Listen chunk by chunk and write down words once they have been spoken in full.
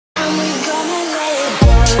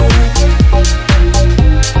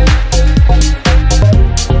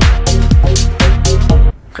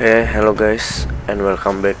Okay, hello guys, and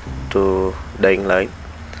welcome back to Dying Light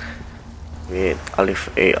with Alif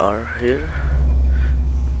AR here.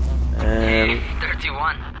 And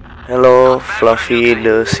hello, Fluffy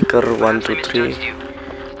the Seeker 123.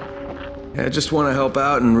 I just want to help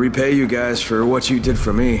out and repay you guys for what you did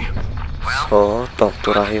for me. So, talk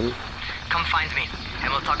to Rahim. Come find me, and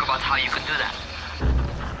we'll talk about how you can do that.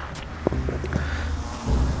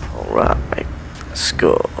 Alright, let's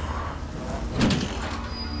go.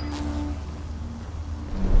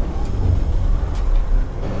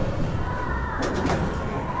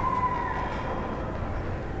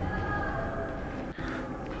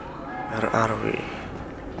 Where are we?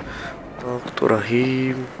 Talk to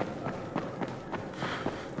Rahim.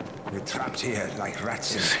 We're trapped here like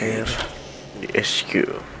rats in Is a here. cage. The SQ.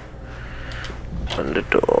 On the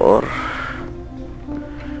door.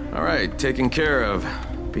 Alright, taken care of.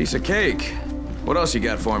 Piece of cake. What else you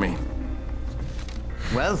got for me?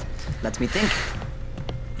 Well, let me think.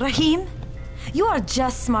 Rahim, you are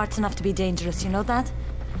just smart enough to be dangerous, you know that?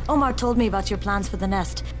 Omar told me about your plans for the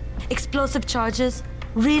nest. Explosive charges?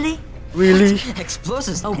 Really? Really?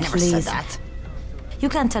 Explosives? Oh, I never said please. that. You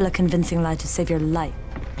can't tell a convincing lie to save your life.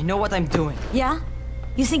 I know what I'm doing. Yeah?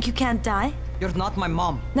 You think you can't die? You're not my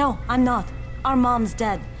mom. No, I'm not. Our mom's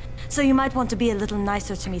dead. So you might want to be a little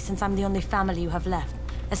nicer to me since I'm the only family you have left.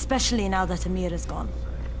 Especially now that Amir is gone.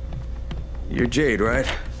 You're Jade, right?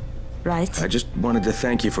 Right? I just wanted to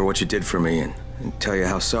thank you for what you did for me and tell you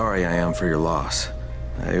how sorry I am for your loss.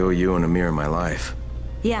 I owe you and Amir my life.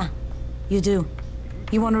 Yeah, you do.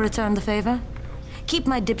 You want to return the favor? Keep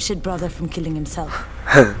my dipshit brother from killing himself.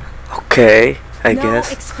 Okay, I No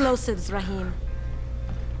guess. explosives, Rahim.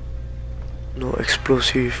 No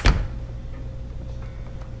explosive.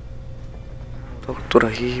 Talk to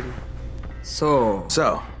Rahim. So,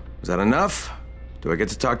 Is that enough? Do I get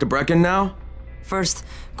to talk to Brecken now? first,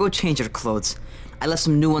 go change your clothes. I left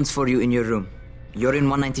some new ones for you in your room. You're in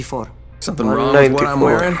 194. Something wrong with what I'm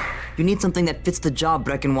 194. wearing? You need something that fits the job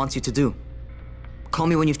Brecken wants you to do. Call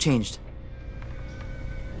me when you've changed.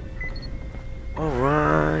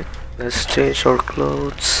 Alright, let's change our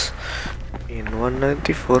clothes in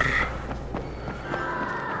 194.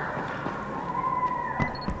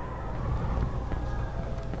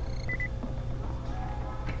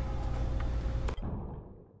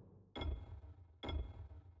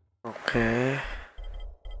 Okay.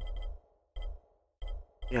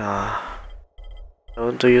 Yeah. I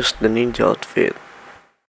want to use the ninja outfit.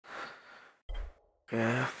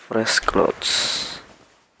 Okay, fresh clothes.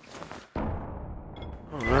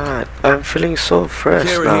 Alright, I'm feeling so fresh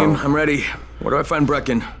Okay, Raheem, now. I'm ready. Where do I find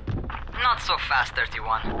Brecken? Not so fast,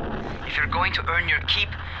 31. If you're going to earn your keep,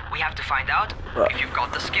 we have to find out if you've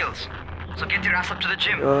got the skills. So get your ass up to the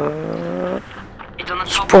gym. It's on the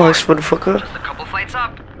top floor. Surprise, motherfucker. Just a couple flights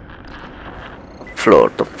up.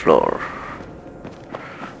 Top floor.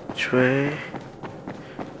 Which way?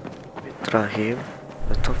 With Rahim.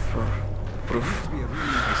 The top floor. Proof.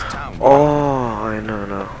 Oh, I know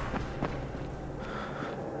now.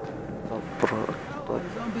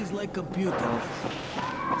 Zombies like computers.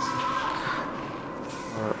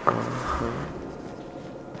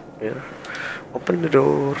 Here. Open the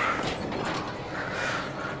door.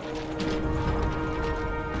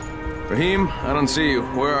 Raheem, I don't see you.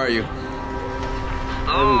 Where are you?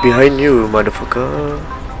 I'm behind you, motherfucker.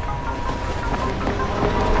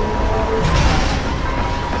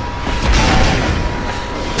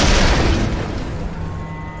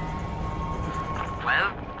 Well,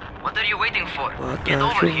 what are you waiting for? What Get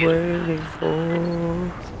are over you here. waiting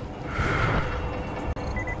for?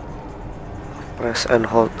 Press and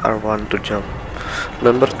hold R1 to jump.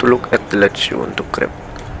 Remember to look at the ledge you want to grab.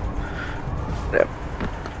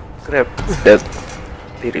 Grab that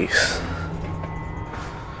iris.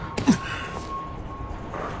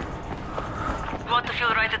 You want to feel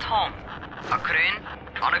right at home. A crane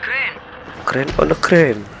on a crane. Crane on a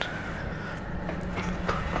crane.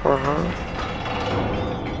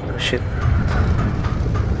 Oh shit.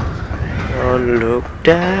 Don't look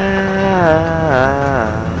down.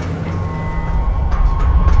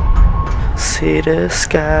 See the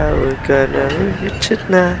sky, we're gonna reach it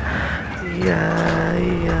now. Yeah.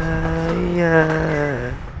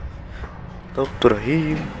 Talk to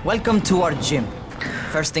Rahim. Welcome to our gym.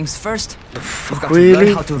 First things first, you've got to Really?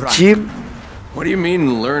 learn how to run. Jim? What do you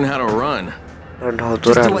mean, learn how to run? Learn how to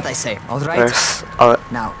Just run. do what I say, alright? Press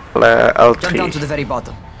Now, L3. jump down to the very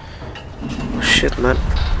bottom. Oh, shit, man.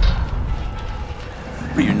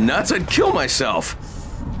 Are you nuts? I'd kill myself.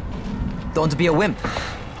 Don't be a wimp.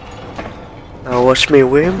 Now watch me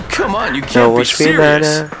win. Come on, you Now can't be watch me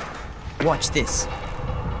serious. mana. Watch this.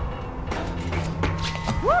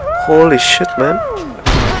 Holy shit, man.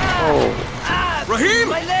 Oh. Raheem!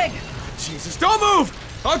 My leg! Jesus, don't move!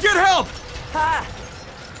 I'll get help! Ha!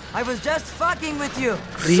 I was just fucking with you.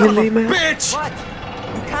 Really, man? Bitch! What?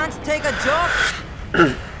 You can't take a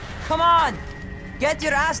joke? Come on! Get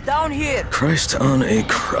your ass down here! Christ on a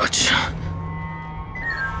crutch.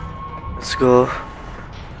 Let's go.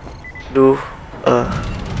 We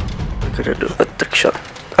gotta do a trick shot.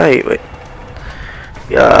 Hey, wait.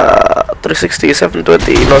 Yeah, 360,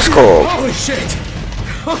 720, no scope. Holy shit!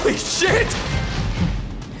 Holy shit!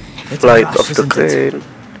 Flight off the crane.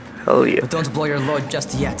 Hell yeah. But don't blow your load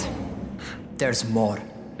just yet. There's more.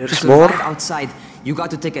 There's to more? survive outside, you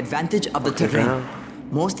got to take advantage of the terrain. now.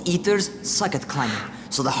 Most eaters suck at climbing,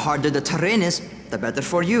 so the harder the terrain is, the better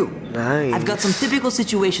for you. Nice. I've got some typical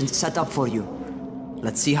situations set up for you.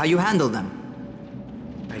 Let's see how you handle them.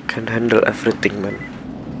 I can handle everything, man.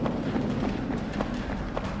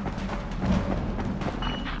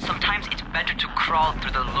 Sometimes it's better to crawl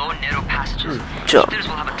through the low, narrow passages. Jump. Eaters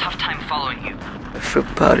will have a tough time following you.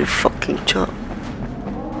 Everybody fucking jump.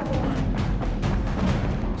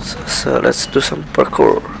 So let's do some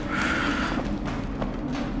parkour.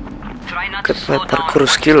 Try not Get to my slow down parkour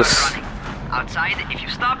once you start skills. running. Outside, if you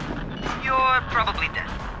stop, you're probably dead.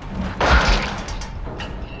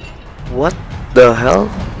 What the hell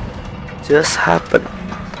just happened?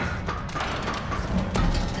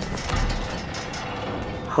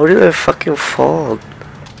 How did I fucking fall?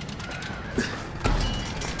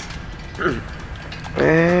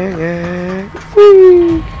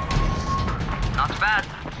 Not bad.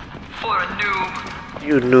 For a noob.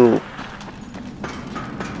 You knew.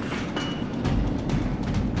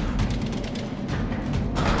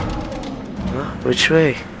 Huh? Which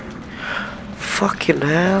way? Fucking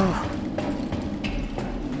hell.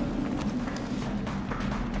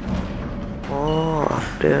 Oh,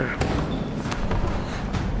 up there.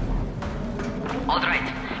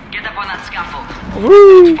 Alright, get up on that scaffold.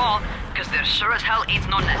 Woo! Don't fall, because there sure as hell ain't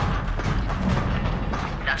no net.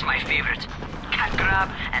 That's my favorite. Cat grab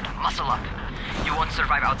and muscle up. You won't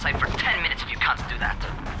survive outside for 10 minutes if you can't do that.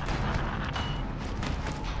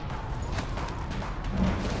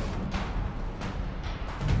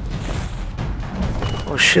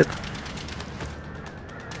 Oh shit.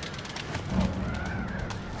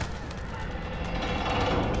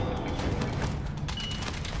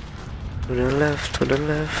 To the left, to the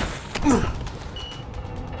left. Good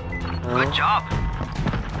job.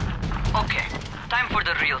 Okay, time for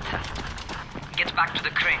the real test. Get back to the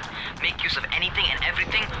crane. Make use of anything and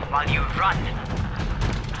everything while you run.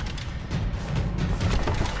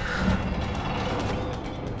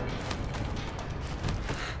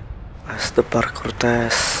 That's the parkour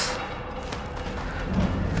test.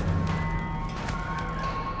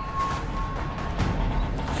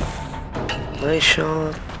 Nice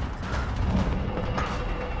shot.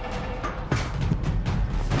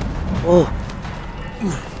 Oh,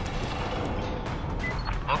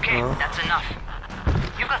 Okay, that's enough.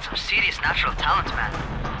 You've got some serious natural talent, man.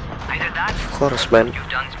 Either that, of course, man. you've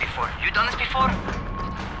done this before. You done this before?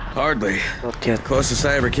 Hardly. Not yet. Closest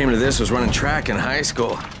I ever came to this was running track in high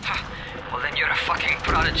school. Well, then you're a fucking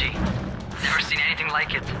prodigy. Never seen anything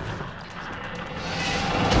like it.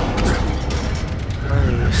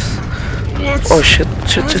 Nice. Oh shit,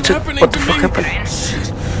 shit. What the fuck happened? Crane?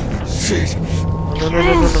 Shit.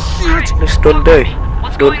 No. Please don't die.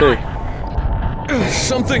 What's Don't going die. on?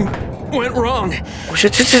 Something went wrong. Oh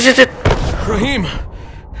shit. Raheem,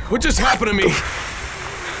 what just happened to me?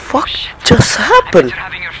 Fuck just I bet happened? you're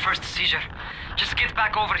having your first seizure. Just get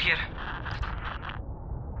back over here.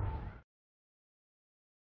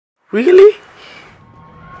 Really?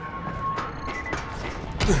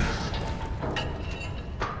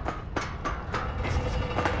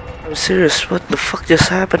 I'm serious, what the fuck just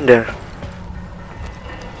happened there?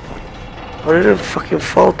 How did I fucking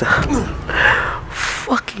fall down?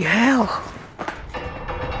 Fucking hell.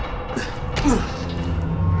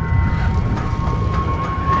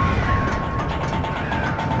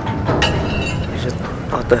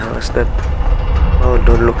 What the hell is that? Oh,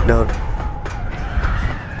 don't look down.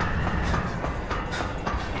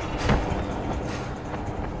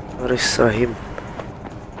 Where is Rahim?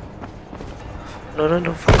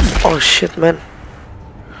 No, fuck. Oh shit, man.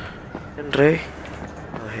 And Ray?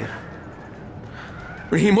 Oh, here.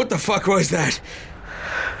 Raheem, what the fuck was that?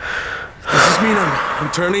 Does this mean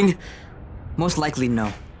I'm turning? Most likely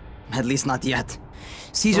no. At least not yet.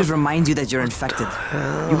 Seizures remind you that you're infected.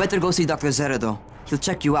 You better go see Dr. Zera though. He'll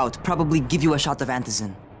check you out, probably give you a shot of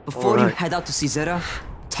antizin. Before you Alright. head out to see Zera,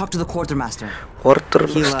 talk to the quartermaster. He'll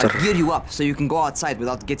Quartermaster. gear you up so you can go outside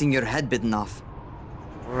without getting your head bitten off.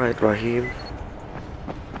 Alright, Rahim.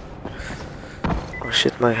 Oh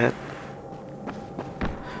shit, my head.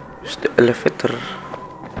 Use the elevator.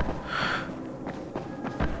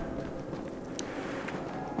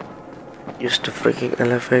 Use the freaking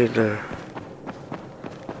elevator.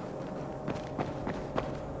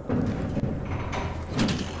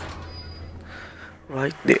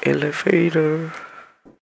 Right, the elevator.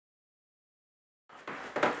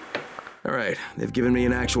 Alright, they've given me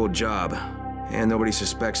an actual job. And nobody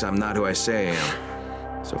suspects I'm not who I say I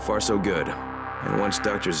am. So far, so good. And once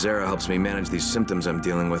Dr. Zara helps me manage these symptoms I'm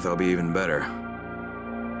dealing with, I'll be even better.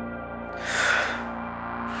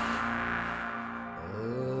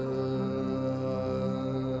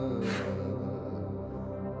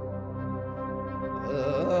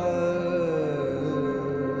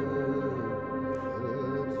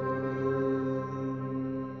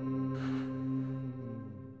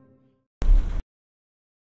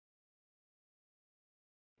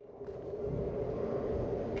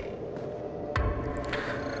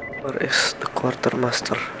 Where is the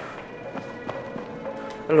quartermaster?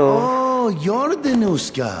 Hello. Oh, you're the new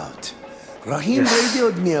scout. Rahim Yes.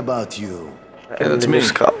 radioed me about you. Yeah, that's me.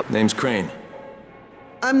 Name's Crane.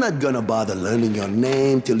 I'm not gonna bother learning your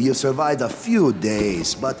name till you've survived a few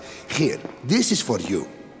days, but here, this is for you.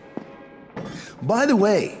 By the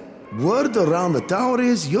way, word around the tower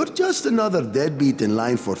is you're just another deadbeat in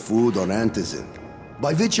line for food or antizin.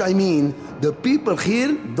 By which I mean, the people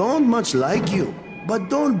here don't much like you. But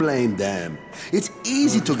don't blame them. It's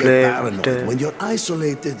easy to get paranoid when you're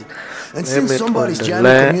isolated. And since somebody's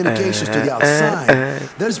jamming communications to the outside,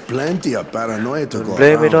 there's plenty of paranoia to go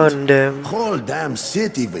Blame it around. on them. Whole damn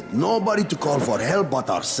city with nobody to call for help but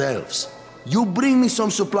ourselves. You bring me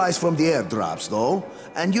some supplies from the airdrops, though,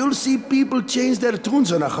 and you'll see people change their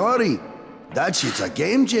tunes in a hurry. That shit's a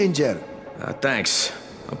game changer. Thanks.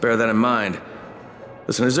 I'll bear that in mind.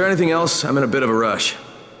 Listen, is there anything else? I'm in a bit of a rush.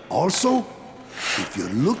 Also, if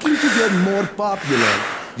you're looking to get more popular,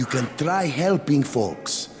 you can try helping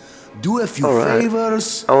folks. Do a few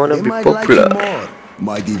favors, I wanna they be might popular. like you more.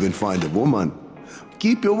 Might even find a woman.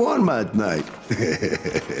 Keep you warm at night.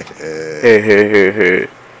 Hey, hey, hey, hey.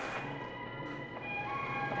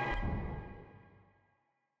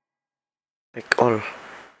 Like all.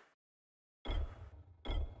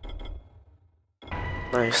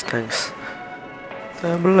 Nice, thanks.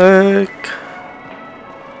 Tablet.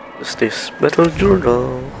 What's this? Battle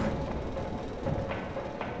journal.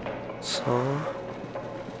 So,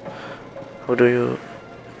 how do you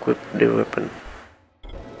equip the weapon?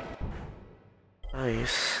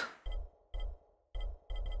 Nice.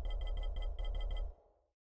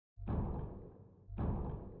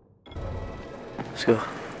 Let's go.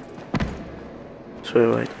 Swear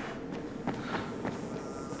right.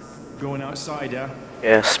 Going outside, yeah?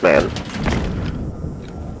 Yes, man.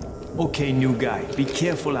 Okay, new guy, be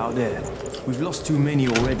careful out there. We've lost too many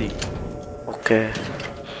already. Okay.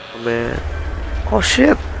 Oh, man. Oh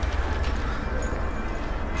shit.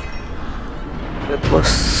 That was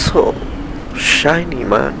so shiny,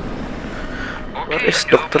 man. Where is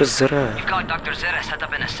Dr. Zara? You've got Dr. Zara set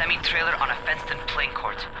up in a semi-trailer on a fenced-in playing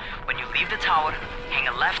court. When you leave the tower, hang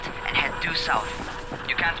a left and head due south.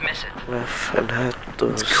 You can't miss it. Left and head to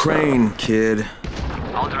It's Crane, kid.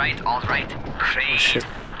 All right, Crane. Shit.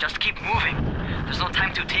 Just keep moving. There's no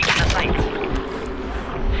time to take in the sights.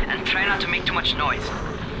 And try not to make too much noise.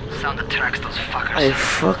 Sound attracts those fuckers. I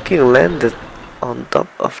fucking landed on top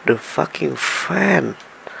of the fucking fan.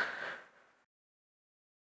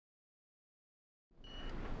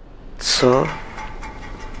 So,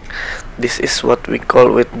 this is what we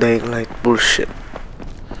call with Dying Light bullshit.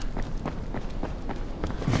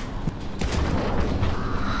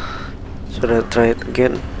 Should I try it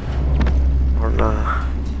again? Or nah?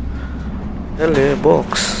 Hello,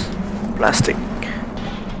 box. Plastic.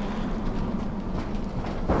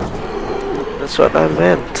 That's what I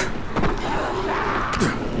meant.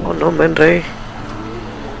 Oh no, man, Ray.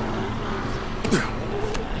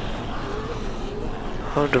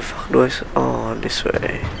 How the fuck do I... Oh, this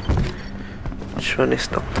way. Which one is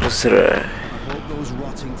Dr. Zara?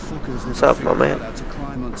 What's up, my man?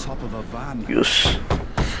 Use.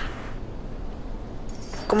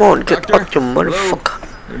 Come on, get Doctor? out, you motherfucker.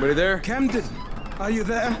 Anybody there? Camden, are you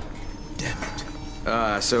there? Damn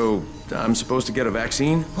it. So I'm supposed to get a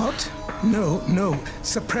vaccine? What? No.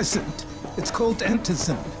 Suppressant. It's called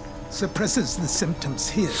antizin. Suppresses the symptoms.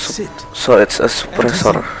 Here, sit. So it's a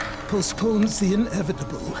suppressor. Antizin postpones the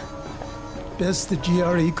inevitable. Best the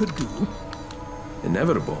GRE could do.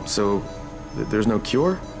 Inevitable. So there's no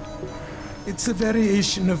cure? It's a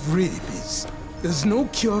variation of rabies. There's no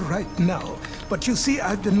cure right now. But you see,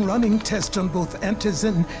 I've been running tests on both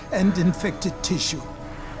antizin and infected tissue.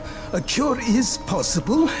 A cure is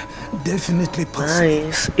possible. Definitely possible.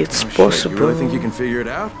 Nice, it's Oh, shit, possible. you really think you can figure it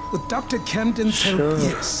out? With Dr. Camden's help, Sure.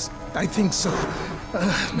 yes. I think so.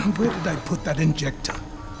 Now, where did I put that injector?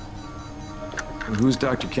 Who's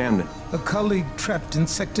Dr. Camden? A colleague trapped in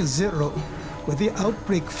Sector Zero, where the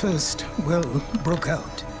outbreak first, well, broke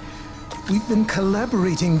out. We've been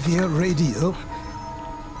collaborating via radio,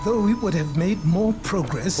 though we would have made more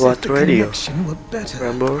progress What if the radio? connection were better.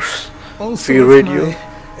 Rambos. Also, Via if radio? my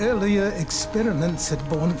earlier experiments had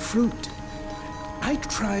borne fruit. I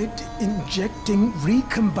tried injecting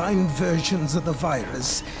recombined versions of the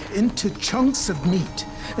virus into chunks of meat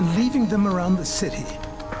and leaving them around the city,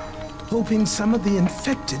 hoping some of the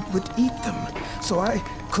infected would eat them so I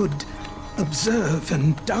could observe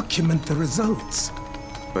and document the results.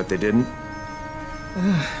 But they didn't?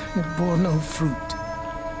 It bore no fruit.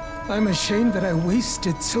 I'm ashamed that I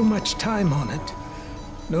wasted so much time on it.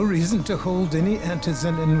 No reason to hold any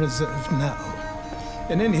antizin in reserve now.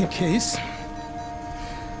 In any case,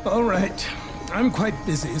 all right. I'm quite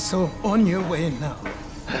busy, so on your way now.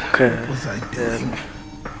 Okay. What was I doing?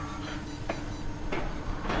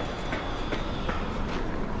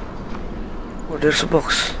 Oh, there's a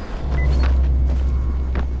box.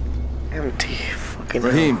 Empty. Fucking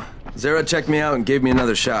Raheem, hell. Zara checked me out and gave me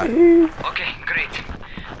another shot. Okay, great.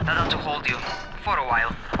 That ought to hold you. For a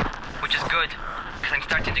while. Which is good, because I'm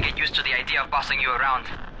starting to get used to the idea of bossing you around.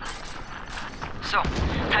 So,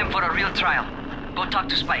 time for a real trial. Go talk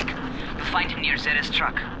to Spike. You'll find him near Zera's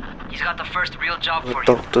truck. He's got the first real job for you.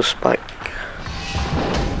 Talk to Spike.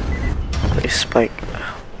 Where is Spike?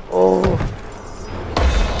 Oh.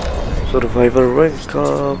 Survivor rank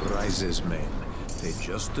up. Rises, men. They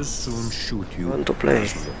just as soon shoot you. Want to play?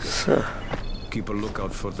 as look. So, Keep a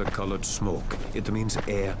lookout for the colored smoke. It means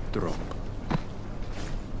air drop.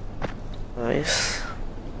 nice.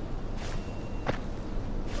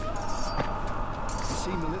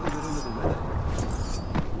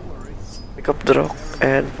 Pick up the rock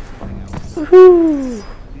and woohoo!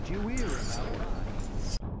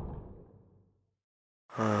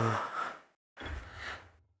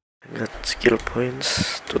 Got skill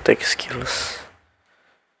points to take skills.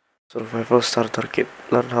 Survival starter kit.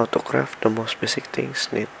 Learn how to craft the most basic things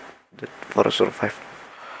needed for survival.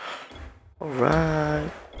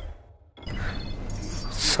 Alright.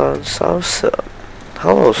 Sounds awesome.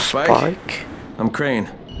 Hello, Spike. I'm Crane.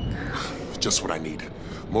 Just what I need.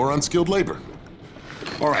 More unskilled labor.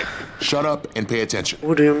 Alright, shut up and pay attention.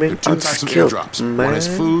 What do you mean There are two types of unskilled, airdrops. man? One is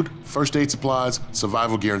food, first aid supplies,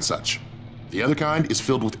 survival gear and such. The other kind is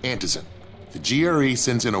filled with antizin. The GRE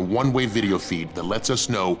sends in a one-way video feed that lets us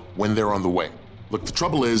know when they're on the way. Look, the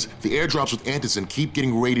trouble is, the airdrops with antizin keep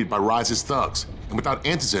getting raided by Rise's thugs, and without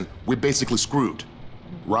antizin, we're basically screwed.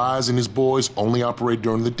 Rise and his boys only operate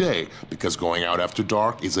during the day because going out after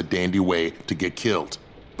dark is a dandy way to get killed.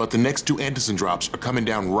 But the next two antizin drops are coming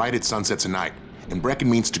down right at sunset tonight, and Brecken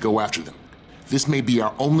means to go after them. This may be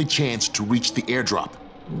our only chance to reach the airdrop.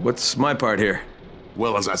 What's my part here?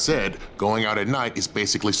 Well, as I said, going out at night is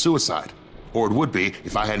basically suicide. Or it would be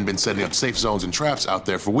if I hadn't been setting up safe zones and traps out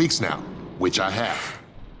there for weeks now, which I have.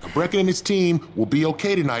 Now, Brecken and his team will be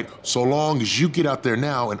okay tonight so long as you get out there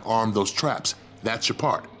now and arm those traps. That's your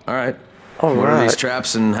part. All right. All What are these right.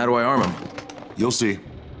 traps and how do I arm them? You'll see.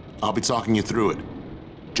 I'll be talking you through it.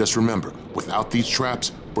 Just remember, without these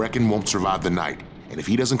traps, Brecken won't survive the night. And if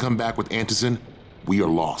he doesn't come back with antizin, we are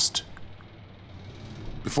lost.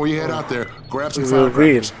 Before you head out there, grab some We will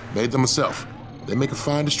firecrackers. Made them myself. They make a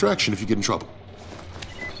fine distraction if you get in trouble.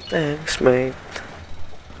 Thanks, mate.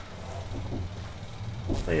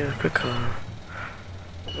 Fire quicker.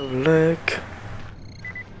 Look.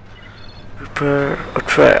 Prepare a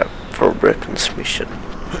trap for Brecken's mission.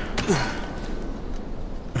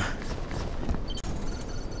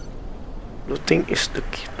 Looting is the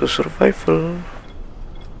key to survival.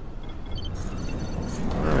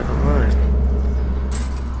 Alright.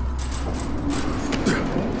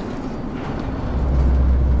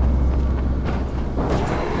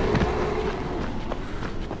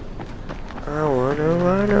 I wanna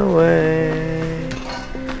run away.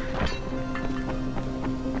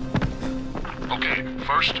 Okay,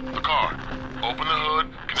 first, the car. Open the hood,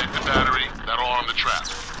 connect the battery, that'll arm the trap.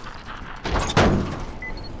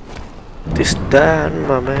 This done,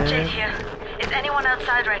 my Jade man. here. Is anyone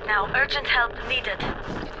outside right now? Urgent help needed.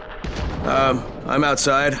 I'm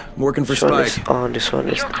outside, working for This one is Spike. on, this one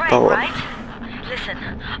is You're the Crane, power. right? Listen,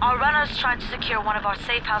 our runner's trying to secure one of our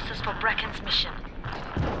safe houses for Brecken's mission.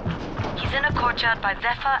 He's in a courtyard by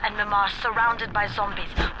Vefa and Mimar, surrounded by zombies.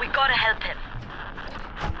 We gotta help him.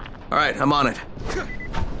 All right, I'm on it.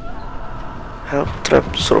 Help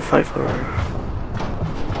trap survivor.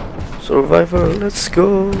 Survivor, let's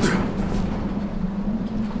go.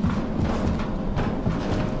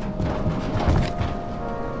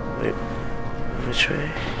 Wait, which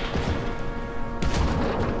way?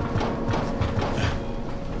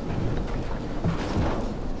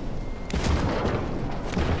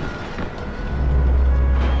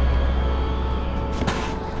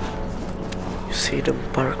 You see the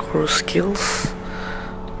parkour skills?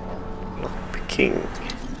 Lockpicking.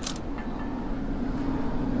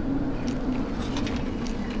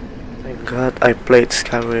 God, I played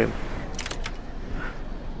Skyrim.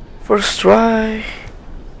 First try.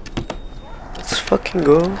 Let's fucking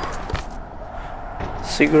go.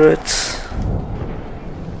 Cigarettes.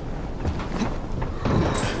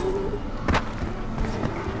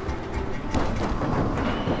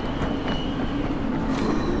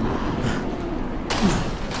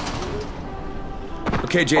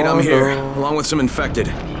 Okay, Jade, I'm here, along with some infected.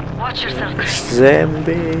 Watch yourself, Crane.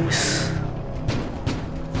 Zombies.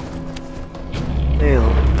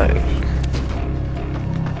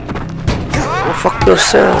 Go fuck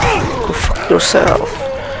yourself. Go fuck yourself.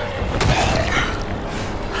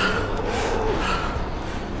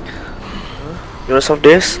 You want some of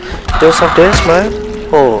this? You want some of this, man?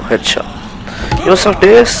 Oh, headshot. You want some of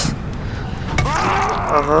this?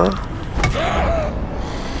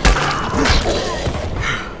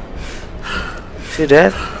 See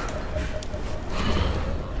that?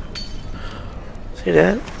 See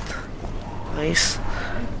that? Nice.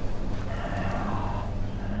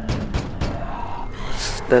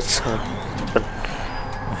 That's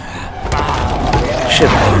shit.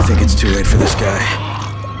 I think it's too late for this guy.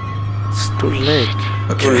 It's too late.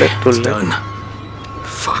 Okay, too it's late. done.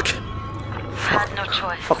 Fuck. Had no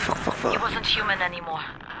choice. Fuck. He wasn't human anymore.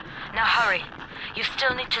 Now hurry. You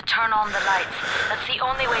still need to turn on the lights. That's the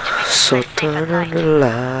only way to make this So place safe turn at on night. the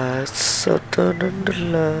lights. So turn on the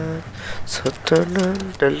lights. So turn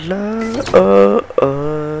on the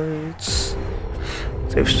lights.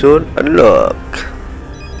 Safe zone unlock.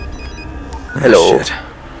 Hello. Shit.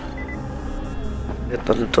 Get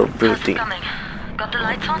on the How's it building. coming? Got the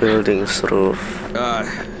lights on? Building's roof.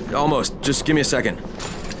 Almost. Just give me a second.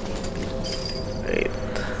 Wait.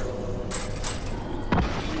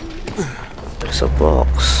 There's a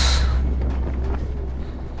box.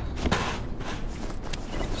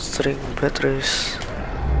 String batteries.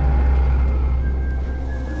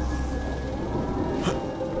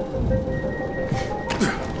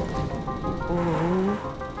 Ooh.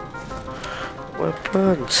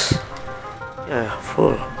 Weapons. Yeah,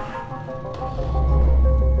 full.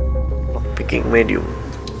 Lockpicking medium.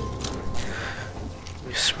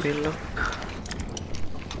 Bismillah.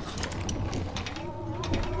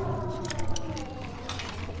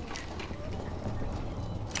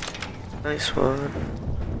 Nice one.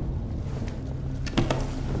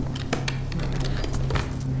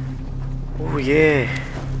 Oh yeah.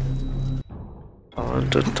 I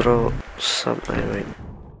want to throw some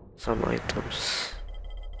items.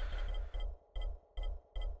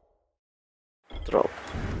 Drop.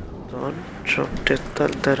 Don't drop that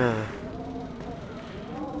tantara.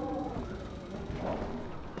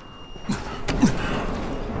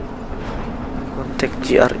 Contact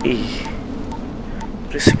GRE.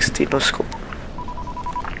 360 no scope.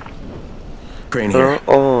 Crane here.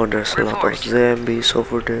 Oh, there's a lot of zombies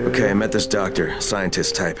over there. Okay, I met this doctor,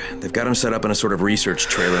 scientist type. They've got him set up in a sort of research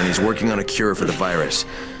trailer, and he's working on a cure for the virus.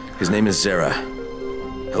 His name is Zera.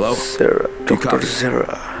 Hello? Zera. You Dr. copy?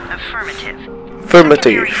 Zera. Affirmative.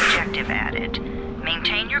 Affirmative. Secondary objective added.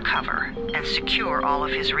 Maintain your cover and secure all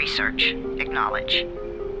of his research. Acknowledge.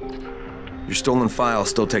 Your stolen file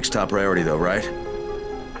still takes top priority, though, right?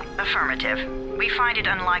 Affirmative. We find it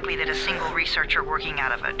unlikely that a single researcher working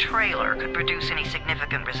out of a trailer could produce any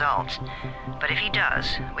significant results. But if he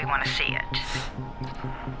does, we want to see it.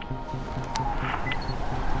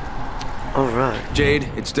 Alright. Jade,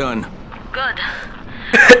 it's done. Good.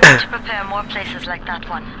 We need to prepare more places like that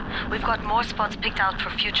one. We've got more spots picked out for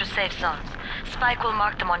future safe zones. Spike will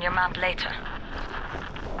mark them on your map later.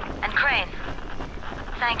 And Crane,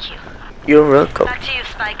 thank you. You're welcome. Back to you,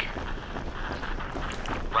 Spike.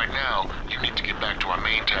 Right now, you need to get back to our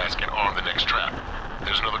main task and arm the next trap.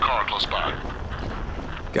 There's another car close by.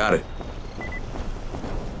 Got it.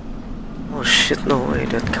 Oh shit, no way,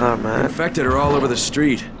 that car, man. Infected are all over the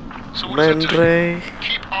street. So what does that tell you? Mandre.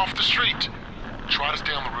 Keep off the street. Try to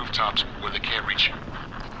stay on the rooftops where they can't reach you.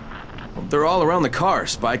 They're all around the car,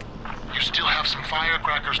 Spike. You still have some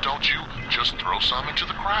firecrackers, don't you? Just throw some into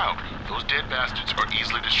the crowd. Those dead bastards are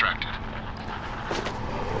easily distracted.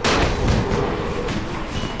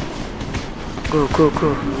 Go, go,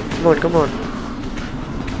 go. Come on, come on.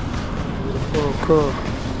 Go, go.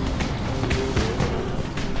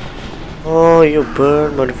 Oh, you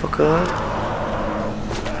burn, motherfucker.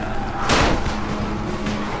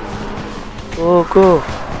 Oh, go.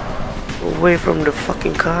 Away from the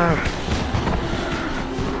fucking car.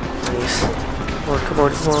 Nice. Come on, come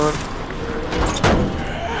on, come on.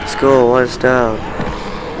 Let's go, one's down.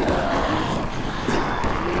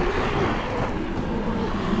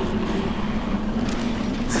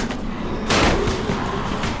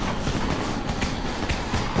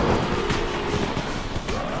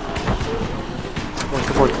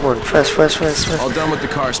 Come on, fast. All done with the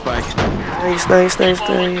car, Spike. Nice. Fuck.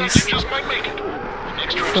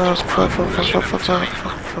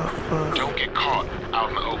 Don't get caught out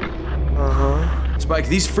in the open. Spike,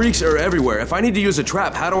 these freaks are everywhere. If I need to use a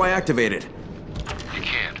trap, how do I activate it? You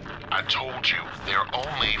can't. I told you, they're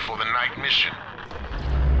only for the night mission.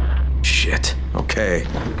 Shit. Okay.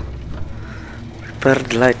 Prepare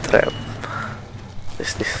the light trap.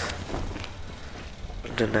 This. For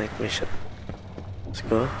the night mission. Let's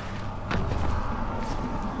go.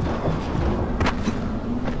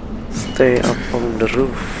 Stay up on the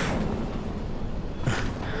roof.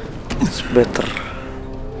 It's better.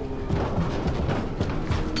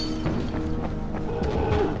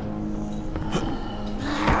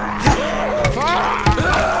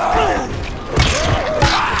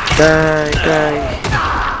 Die.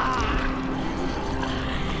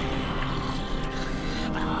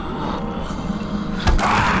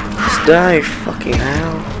 Just die, fucking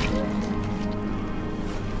hell.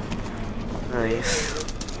 Nice.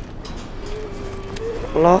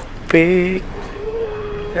 Lockpick.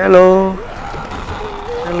 Hello,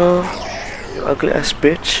 you ugly ass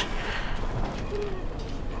bitch.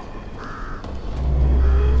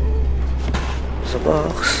 There's a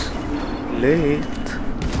box. Late.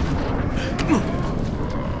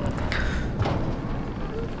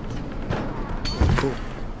 Boom.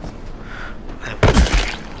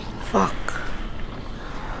 Fuck.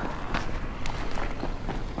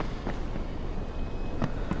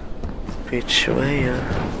 Bitch, where?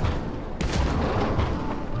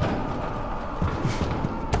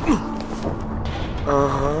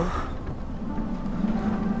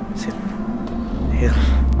 Sit here.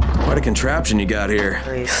 Quite a contraption you got here.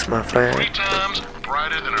 Nice, my friend. 3 times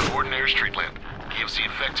brighter than an ordinary street lamp. Gives the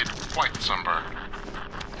infected quite the sunburn.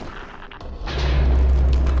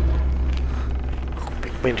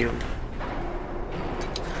 Big medium.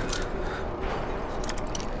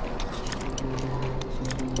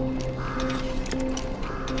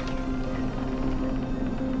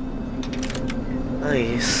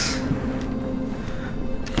 Nice.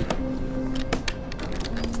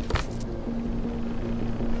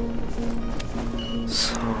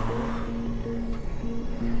 So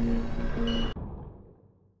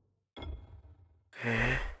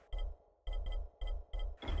okay.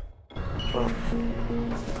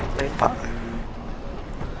 Lempar.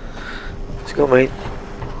 Let's go, mate.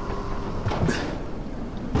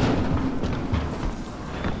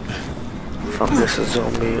 Fuck, there's a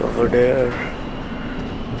zombie over there.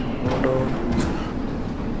 Oh no.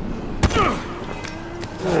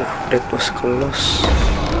 Oh, that was close.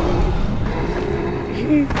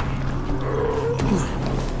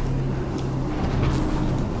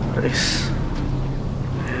 Nice.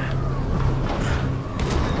 Yeah.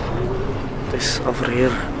 This over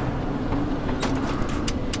here.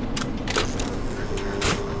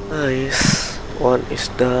 Nice. One is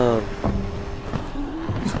down.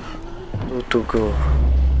 2 to go.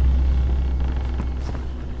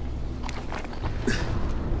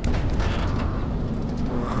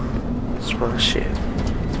 Smash it.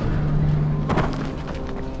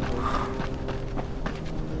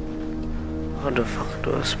 How the fuck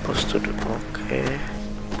do I supposed to do? Okay.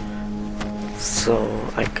 So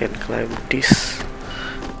I can climb this.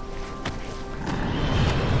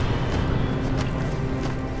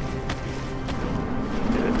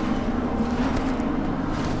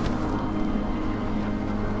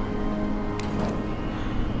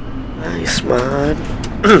 Nice, man.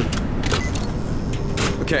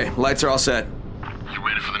 Okay, lights are all set. You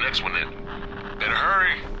ready for the next one then? Better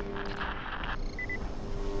hurry.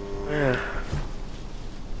 Yeah.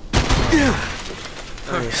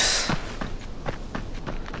 Nice.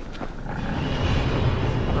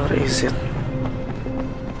 Where is it?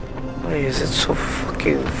 Why is it so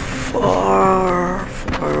fucking far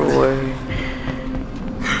away?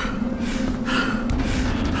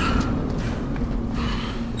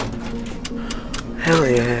 Hell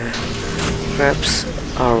yeah. Traps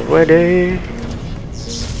are ready.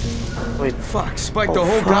 Wait. Fuck, Spike, the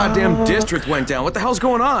whole goddamn district went down. What the hell's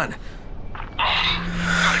going on?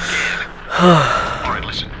 Alright,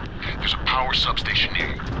 listen. There's a power substation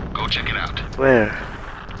near you. Go check it out. Where?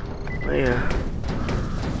 Oh yeah.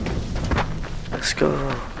 Let's go.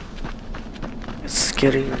 It's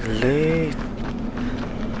getting late.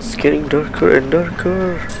 It's getting darker and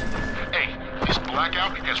darker. Hey, this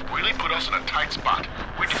blackout has really put us in a tight spot.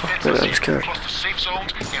 We're Fuck man, I'm scared. close to safe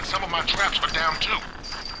zones, and some of my traps are down too.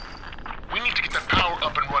 We need to get that power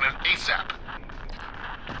up and running ASAP.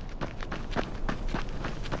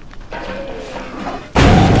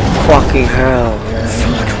 Fucking hell.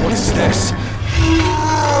 Fuck, what is this?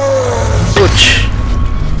 Ouch.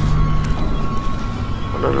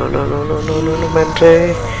 No, no, no, no, no, no, no, no,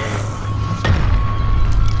 Mente.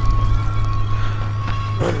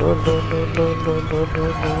 No, no, no, no, no, no, no, no,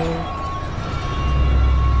 no.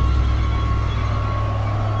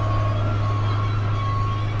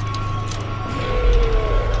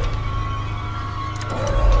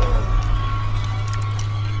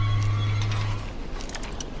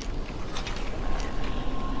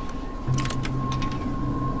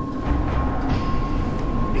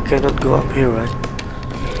 You cannot go up here, right?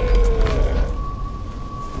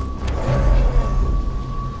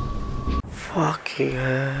 Fucking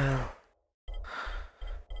hell.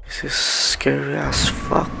 This is scary as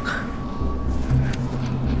fuck.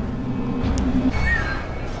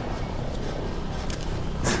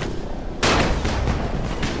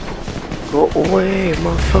 Go away,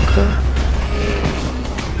 motherfucker.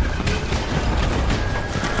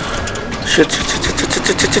 Shit, shit, shit, shit,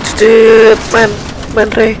 shit, shit, shit, shit, man,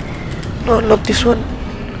 Ray. No, not this one.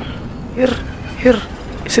 Here, here.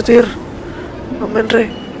 Is it here? No, man, Ray.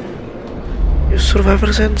 Use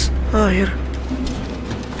survivor sense. Ah, here.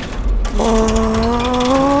 Come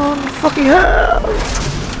on. Fucking hell.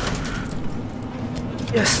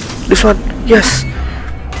 Yes, this one. Yes.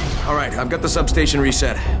 Alright, I've got the substation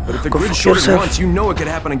reset. But if the Go grid fuck shorted yourself. once, you know it could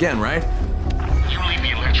happen again, right? You leave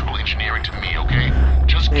the electrical engineering to me, okay?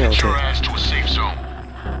 Just Yeah, get your okay. ass to a safe zone.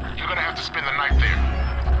 You're gonna have to spend the night there.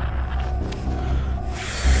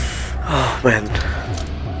 Oh, man.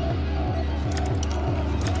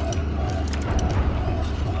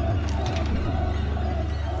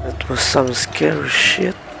 That was some scary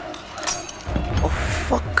shit. Oh,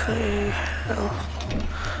 fucking hell.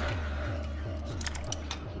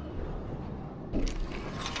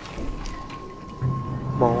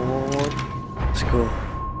 Come on. Let's go.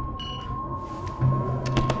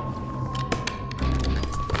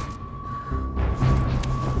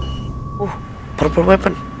 Oh, purple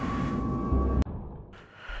weapon.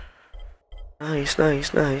 Nice,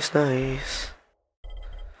 nice, nice, nice.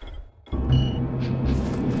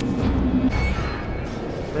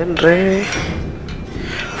 Andre,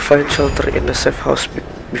 find shelter in a safe house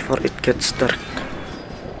before it gets dark.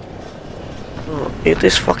 Oh, it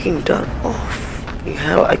is fucking dark. Oh, fucking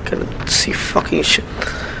hell, I cannot see fucking shit.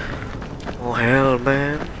 Oh, hell,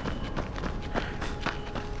 man.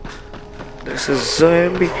 There's a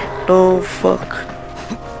zombie. No, fuck.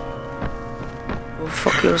 Oh,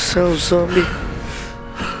 fuck yourself, zombie.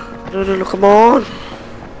 No, no, no, come on.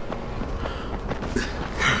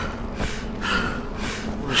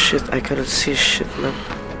 Oh shit, I cannot see shit, man.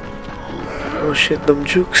 Oh shit, them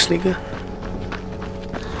jukes, nigga.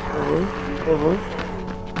 Oh,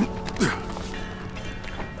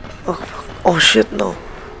 fuck. Oh shit, no.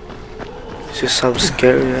 This is some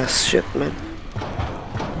scary ass shit, man.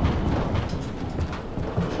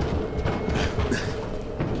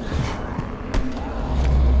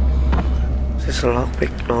 This is a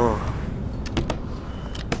lockpick, no.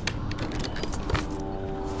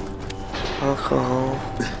 Alcohol.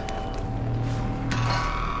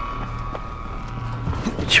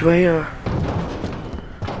 Which way are?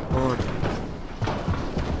 On.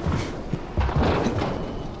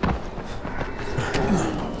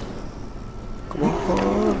 Come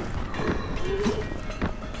on.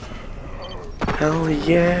 Hell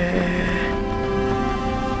yeah.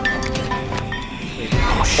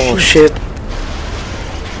 Oh shit.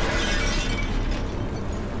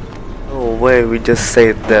 No way, we just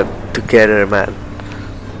said that together, man.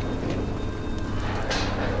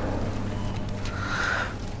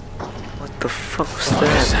 What the fuck was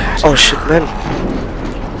that? Oh shit, man.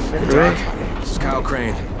 Ray. This is Kyle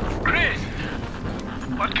Crane. Crane,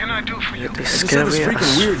 what can I do for you? They I just saw scare this me freaking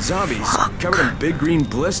as weird zombies fuck. covered in big green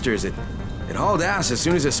blisters. It hauled ass as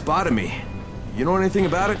soon as it spotted me. You know anything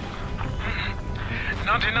about it?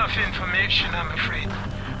 Not enough information, I'm afraid.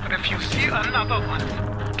 But if you see another one,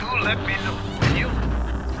 do let me know, will you?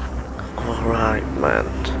 Alright, man.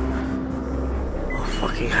 Oh,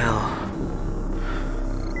 fucking hell.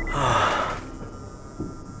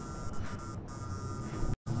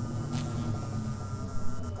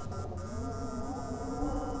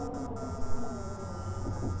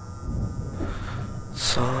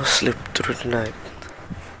 So sleep through the night.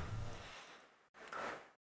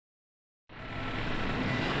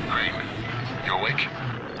 Crane, you awake?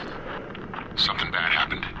 Something bad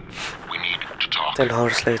happened. We need to talk. 10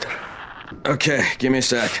 hours later. Okay, give me a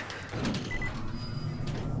sec.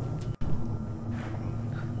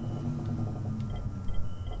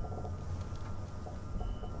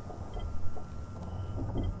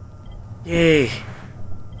 Yay!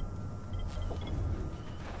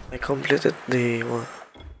 I completed the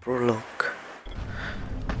prologue.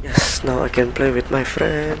 Yes, now I can play with my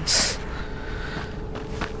friends.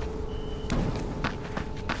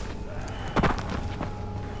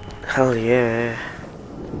 Hell yeah!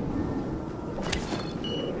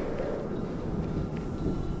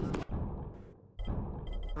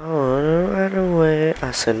 I wanna run away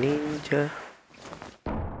as a ninja.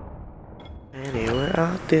 Anywhere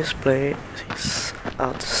out this place is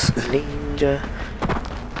out as a ninja.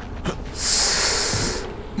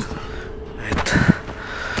 Wait,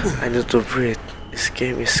 I need to breathe. This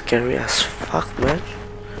game is scary as fuck, man.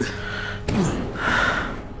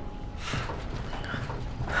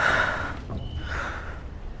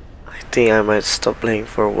 I think I might stop playing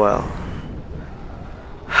for a while.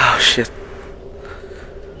 Oh shit.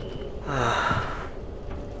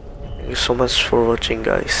 Thank you so much for watching,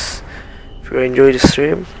 guys. If you enjoyed the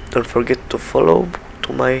stream, don't forget to follow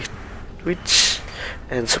to my Twitch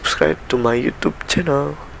and subscribe to my YouTube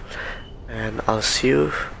channel. And I'll see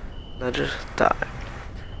you another time.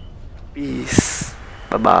 Peace.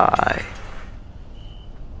 Bye bye.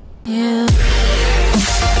 Yeah.